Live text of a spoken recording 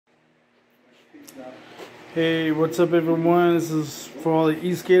Hey, what's up everyone? This is for all the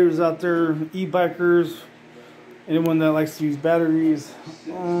e-skaters out there, e-bikers, anyone that likes to use batteries.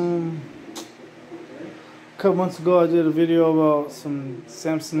 A couple months ago I did a video about some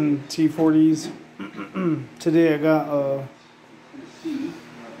Samsung T40s. Today I got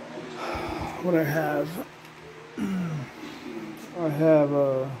what I have. I have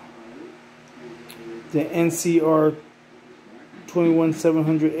the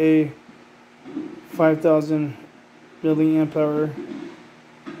NCR21700a 5000 milliamp hour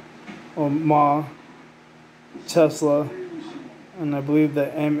or mAh Tesla, and I believe the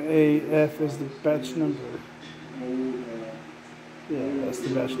MAF is the batch number. Yeah, that's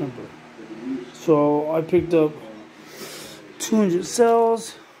the batch number. So I picked up 200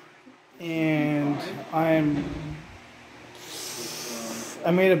 cells, and I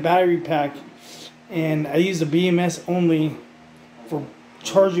made a battery pack, and I used a BMS only for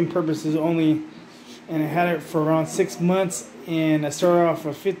charging purposes only, and I had it for around 6 months, and I started off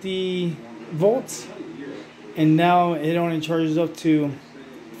with 50 volts, and now it only charges up to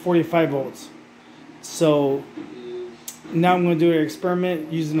 45 volts. So now I'm going to do an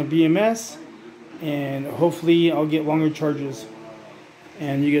experiment using a BMS, and hopefully I'll get longer charges.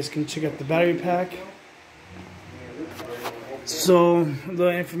 And you guys can check out the battery pack. So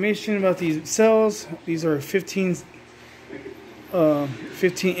the information about these cells, these are 15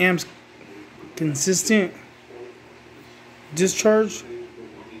 amps consistent discharge,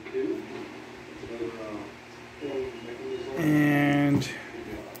 and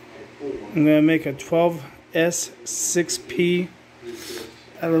I'm gonna make a 12S6P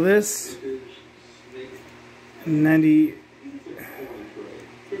out of this. 90.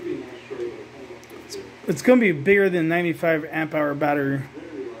 It's gonna be bigger than 95 amp hour battery.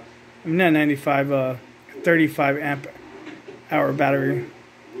 I mean, not 95, 35 amp hour battery.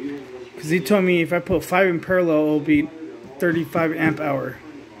 Because he told me if I put 5 in parallel, it'll be 35 amp hour.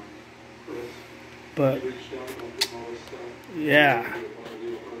 But yeah,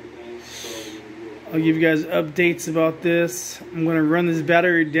 I'll give you guys updates about this. I'm gonna run this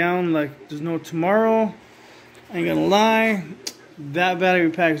battery down like there's no tomorrow. I ain't gonna lie, that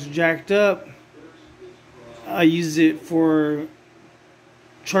battery pack's jacked up. I use it for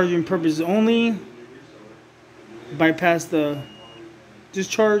charging purposes only, bypass the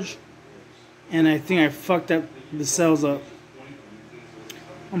discharge, and I think I fucked up the cells up.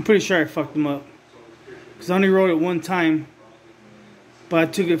 I'm pretty sure I fucked them up, because I only rode it one time, but I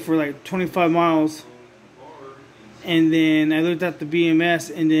took it for like 25 miles, and then I looked at the BMS,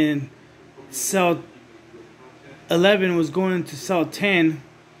 and then cell 11 was going into cell 10,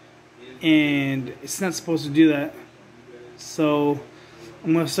 and it's not supposed to do that. So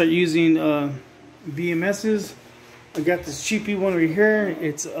I'm gonna start using BMSs. I got this cheapy one right here.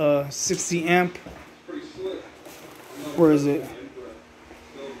 It's 60 amp. Where is it?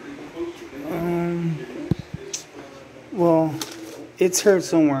 Well, it's here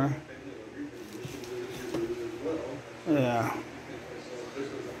somewhere. Yeah.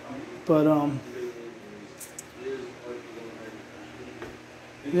 But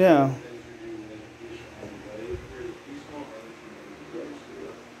yeah.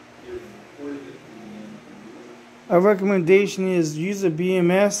 Our recommendation is use a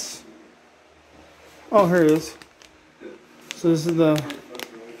BMS. Oh, here it is. So this is the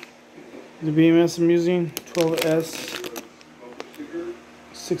BMS I'm using, 12S,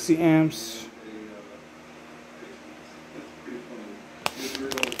 60 amps.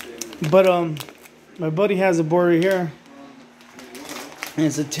 But my buddy has a board right here, and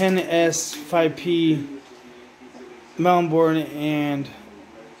it's a 10S5P mountain board, and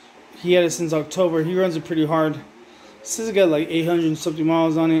he had it since October. He runs it pretty hard. This has got like 800 and something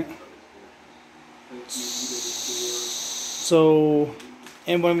miles on it. So,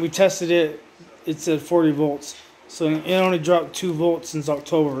 and when we tested it, it said 40 volts. So it only dropped 2 volts since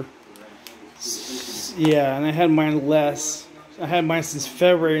October. Yeah, and I had mine less. I had mine since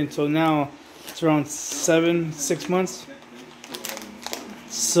February until now. It's around 6 months.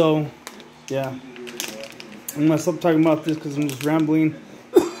 So, yeah. I'm gonna stop talking about this because I'm just rambling.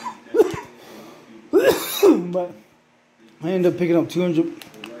 But I ended up picking up 200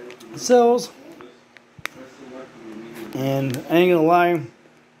 cells, and I ain't gonna lie,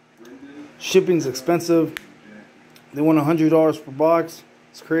 shipping's expensive. They want $100 per box.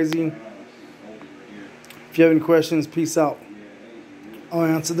 It's crazy. If you have any questions, peace out. I'll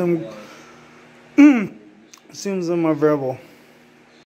answer them as soon as I'm available.